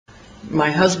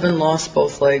My husband lost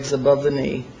both legs above the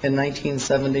knee in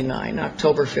 1979,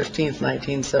 October 15th,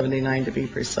 1979 to be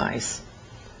precise.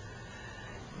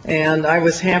 And I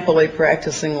was happily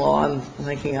practicing law and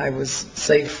thinking I was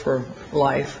safe for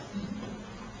life.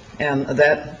 And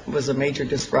that was a major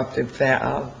disruptive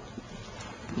factor.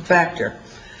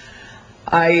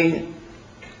 I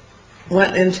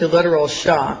went into literal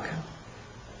shock.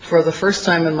 For the first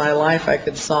time in my life, I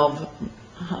could solve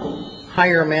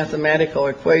higher mathematical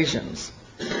equations.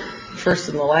 First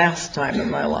and the last time in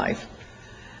my life.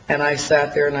 And I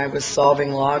sat there and I was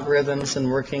solving logarithms and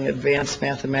working advanced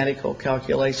mathematical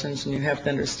calculations. And you have to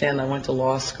understand, I went to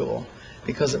law school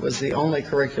because it was the only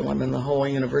curriculum in the whole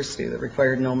university that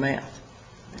required no math.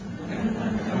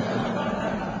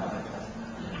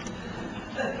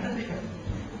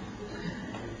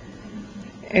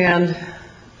 And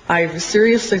I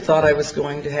seriously thought I was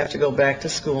going to have to go back to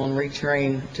school and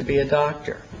retrain to be a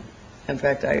doctor. In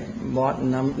fact, I bought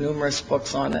numerous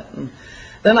books on it. And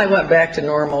then I went back to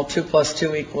normal, 2 +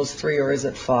 2 = 3, or is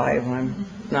it 5? I'm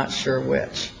not sure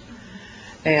which.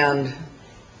 And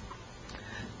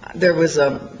there was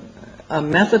a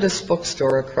Methodist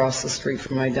bookstore across the street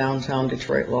from my downtown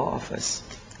Detroit law office,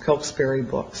 Cokesbury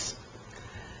Books.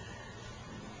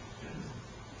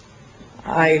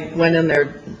 I went in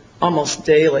there almost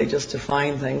daily just to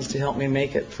find things to help me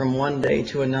make it from one day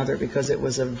to another, because it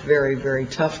was a very, very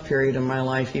tough period in my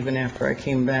life even after I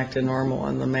came back to normal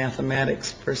on the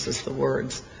mathematics versus the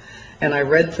words. And I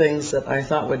read things that I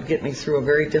thought would get me through a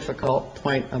very difficult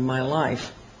point of my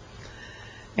life.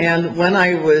 And when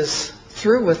I was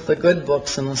through with the good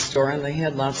books in the store, and they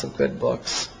had lots of good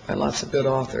books by lots of good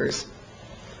authors,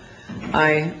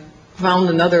 I found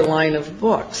another line of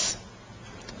books.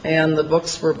 And the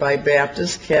books were by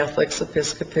Baptists, Catholics,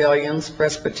 Episcopalians,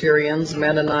 Presbyterians,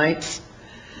 Mennonites.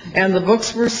 And the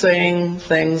books were saying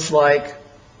things like,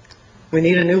 we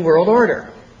need a new world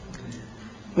order.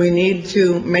 We need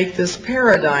to make this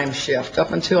paradigm shift.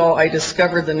 Up until I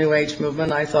discovered the New Age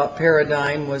movement, I thought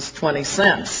paradigm was 20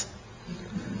 cents.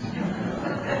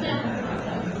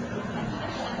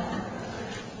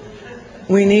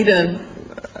 We need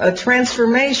a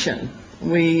transformation.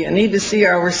 We need to see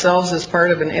ourselves as part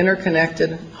of an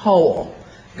interconnected whole.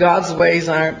 God's ways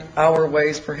aren't our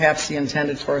ways. Perhaps He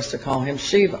intended for us to call Him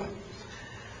Shiva.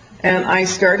 And I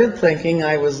started thinking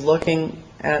I was looking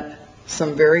at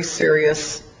some very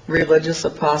serious religious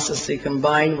apostasy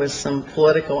combined with some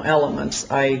political elements.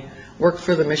 I worked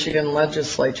for the Michigan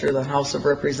legislature, the House of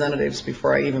Representatives,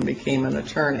 before I even became an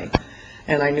attorney.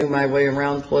 And I knew my way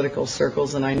around political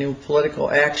circles, and I knew political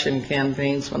action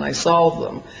campaigns when I solved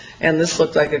them. And this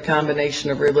looked like a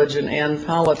combination of religion and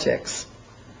politics.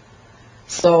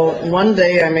 So one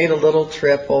day I made a little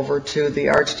trip over to the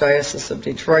Archdiocese of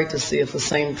Detroit to see if the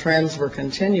same trends were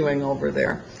continuing over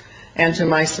there. And to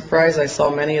my surprise, I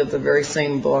saw many of the very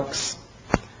same books,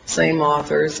 same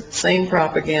authors, same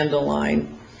propaganda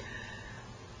line,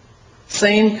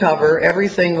 same cover.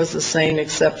 Everything was the same,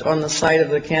 except on the side of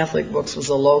the Catholic books was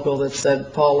a logo that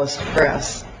said Paulist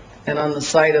Press. And on the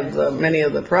side of many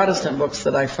of the Protestant books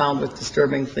that I found with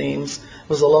disturbing themes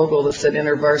was a logo that said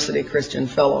InterVarsity Christian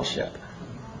Fellowship.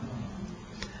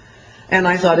 And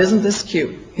I thought, isn't this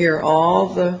cute? Here all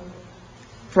the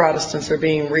Protestants are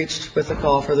being reached with a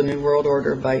call for the New World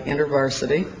Order by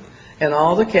InterVarsity, and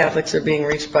all the Catholics are being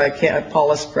reached by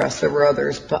Paulist Press. There were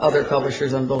other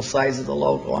publishers on both sides of the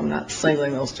logo. I'm not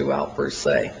singling those two out per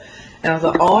se. And I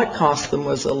thought all it cost them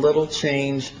was a little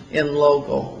change in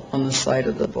logo on the side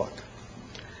of the book.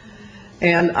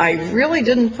 And I really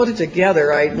didn't put it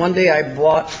together. One day I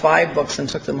bought 5 books and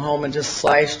took them home and just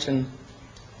slashed and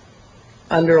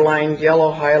underlined,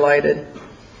 yellow highlighted,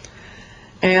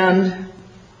 and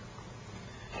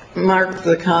marked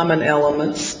the common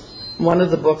elements. One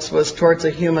of the books was Towards a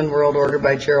Human World Order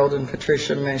by Gerald and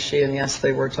Patricia Meshi, and yes,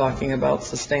 they were talking about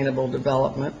sustainable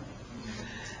development.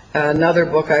 Another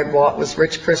book I bought was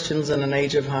Rich Christians in an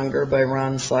Age of Hunger by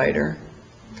Ron Sider.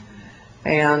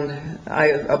 And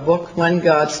a book, When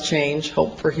Gods Change,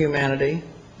 Hope for Humanity,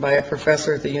 by a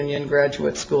professor at the Union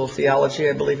Graduate School of Theology.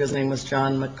 I believe his name was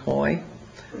John McCoy.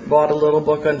 Bought a little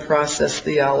book on process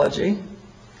theology.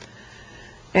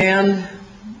 And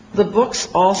the books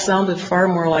all sounded far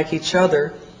more like each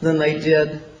other than they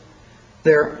did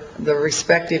the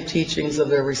respective teachings of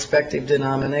their respective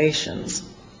denominations.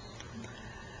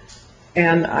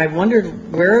 And I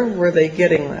wondered, where were they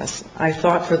getting this? I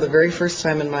thought for the very first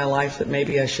time in my life that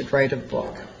maybe I should write a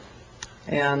book.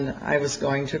 And I was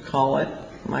going to call it,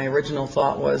 my original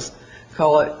thought was,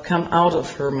 call it Come Out of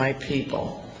Her, My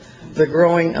People, the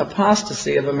Growing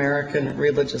Apostasy of American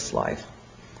Religious Life.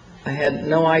 I had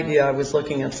no idea I was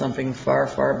looking at something far,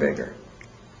 far bigger.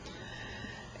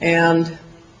 And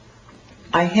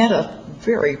I had a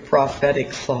very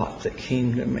prophetic thought that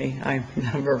came to me. I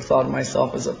never thought of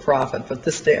myself as a prophet, but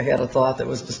this day I had a thought that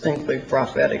was distinctly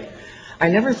prophetic. I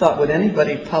never thought, would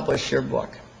anybody publish your book?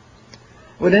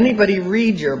 Would anybody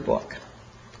read your book?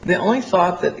 The only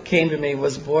thought that came to me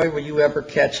was, boy, will you ever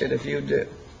catch it if you do.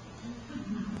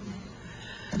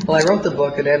 Well, I wrote the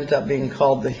book. It ended up being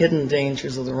called The Hidden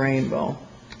Dangers of the Rainbow,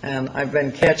 and I've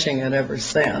been catching it ever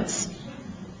since.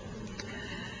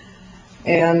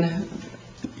 And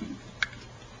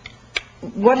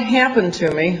what happened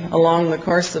to me along the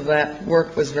course of that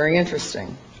work was very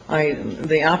interesting.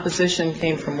 The opposition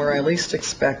came from where I least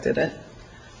expected it.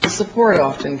 The support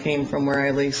often came from where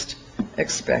I least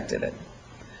expected it.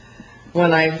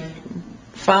 When I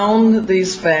found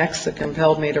these facts that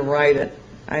compelled me to write it,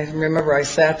 I remember I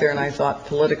sat there and I thought,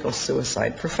 political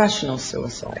suicide, professional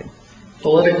suicide,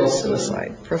 political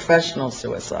suicide, professional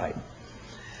suicide.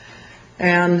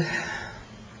 And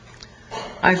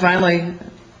I finally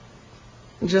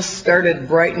just started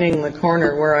brightening the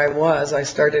corner where I was. I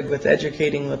started with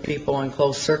educating the people in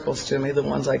close circles to me, the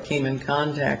ones I came in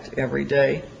contact every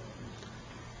day.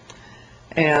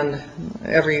 And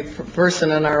every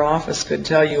person in our office could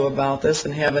tell you about this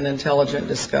and have an intelligent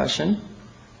discussion.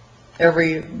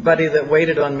 Everybody that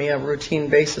waited on me on a routine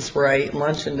basis where I ate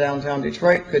lunch in downtown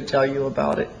Detroit could tell you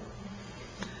about it.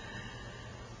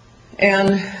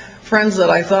 And friends that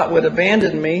I thought would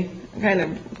abandon me kind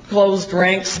of closed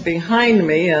ranks behind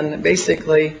me and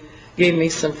basically gave me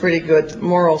some pretty good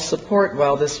moral support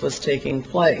while this was taking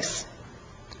place.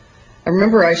 I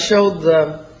remember I showed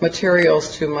the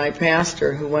materials to my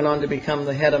pastor, who went on to become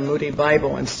the head of Moody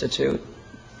Bible Institute.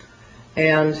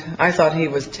 And I thought he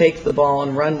would take the ball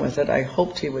and run with it. I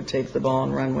hoped he would take the ball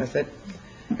and run with it.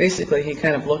 Basically, he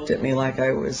kind of looked at me like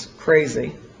I was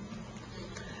crazy.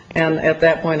 And at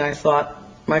that point, I thought,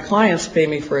 my clients pay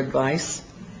me for advice.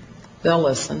 They'll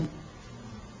listen.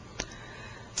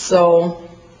 So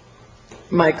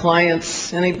my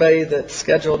clients, anybody that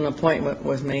scheduled an appointment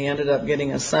with me, ended up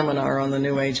getting a seminar on the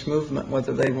New Age movement,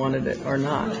 whether they wanted it or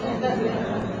not.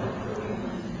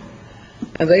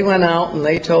 And they went out and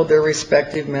they told their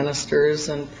respective ministers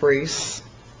and priests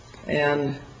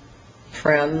and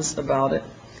friends about it.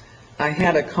 I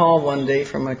had a call one day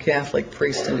from a Catholic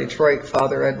priest in Detroit,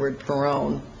 Father Edward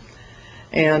Perrone,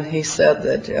 and he said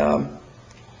that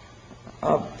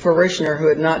a parishioner who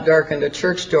had not darkened a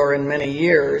church door in many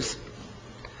years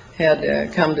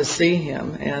had come to see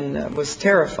him and was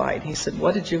terrified. He said,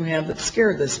 "What did you have that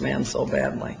scared this man so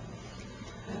badly?"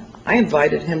 I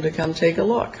invited him to come take a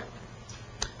look.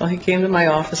 Well, he came to my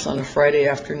office on a Friday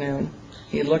afternoon.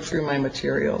 He looked through my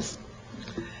materials.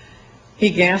 He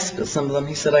gasped at some of them.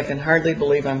 He said, "I can hardly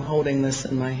believe I'm holding this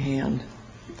in my hand."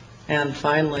 And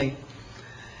finally,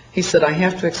 he said, "I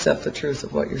have to accept the truth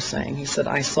of what you're saying." He said,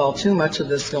 "I saw too much of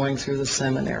this going through the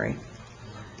seminary."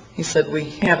 He said,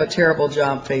 "We have a terrible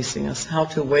job facing us, how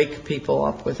to wake people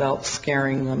up without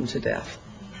scaring them to death."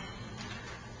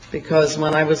 Because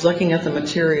when I was looking at the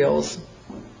materials,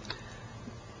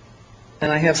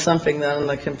 and I have something on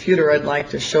the computer I'd like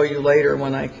to show you later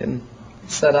when I can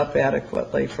set up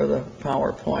adequately for the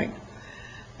PowerPoint.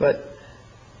 But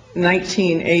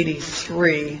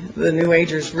 1983, the New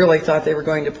Agers really thought they were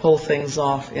going to pull things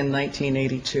off in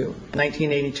 1982.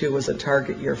 1982 was a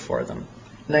target year for them.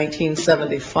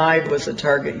 1975 was a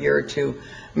target year to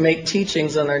make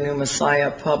teachings on their new Messiah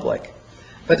public.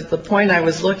 But at the point I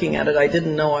was looking at it, I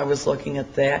didn't know I was looking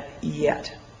at that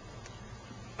yet.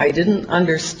 I didn't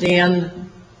understand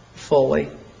fully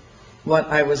what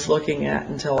I was looking at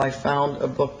until I found a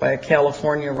book by a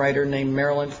California writer named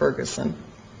Marilyn Ferguson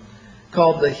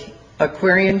called The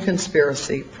Aquarian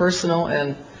Conspiracy, Personal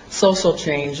and Social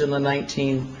Change in the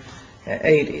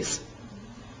 1980s.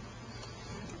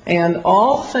 And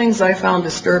all things I found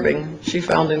disturbing, she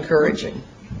found encouraging.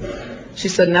 She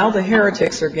said, now the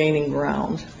heretics are gaining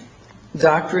ground.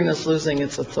 Doctrine is losing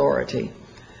its authority.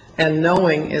 And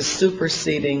knowing is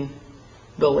superseding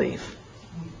belief.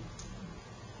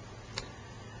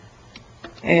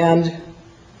 And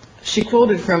she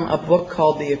quoted from a book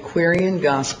called The Aquarian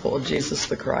Gospel of Jesus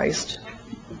the Christ.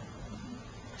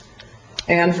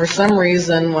 And for some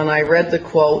reason, when I read the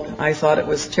quote, I thought it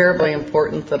was terribly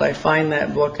important that I find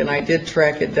that book, and I did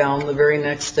track it down the very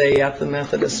next day at the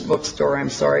Methodist bookstore,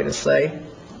 I'm sorry to say.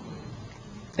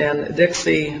 And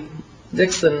Dixon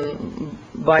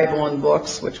Bible and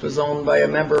Books, which was owned by a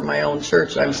member of my own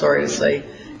church, I'm sorry to say,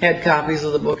 had copies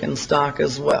of the book in stock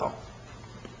as well.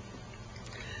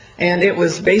 And it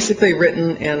was basically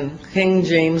written in King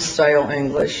James style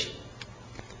English.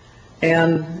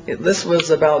 And this was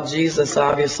about Jesus,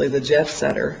 obviously the jet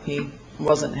setter. He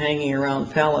wasn't hanging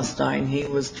around Palestine. He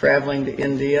was traveling to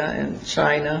India and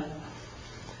China.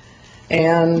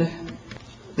 And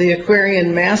the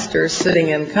Aquarian master sitting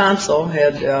in council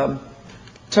had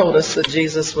told us that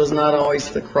Jesus was not always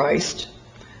the Christ,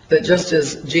 that just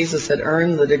as Jesus had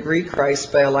earned the degree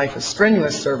Christ by a life of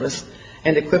strenuous service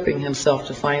and equipping himself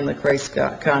to find the Christ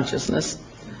consciousness,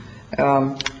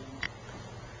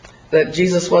 that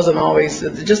Jesus wasn't always,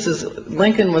 just as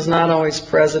Lincoln was not always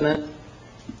president,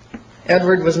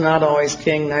 Edward was not always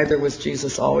king, neither was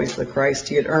Jesus always the Christ.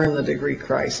 He had earned the degree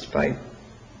Christ by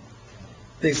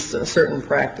these certain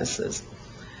practices.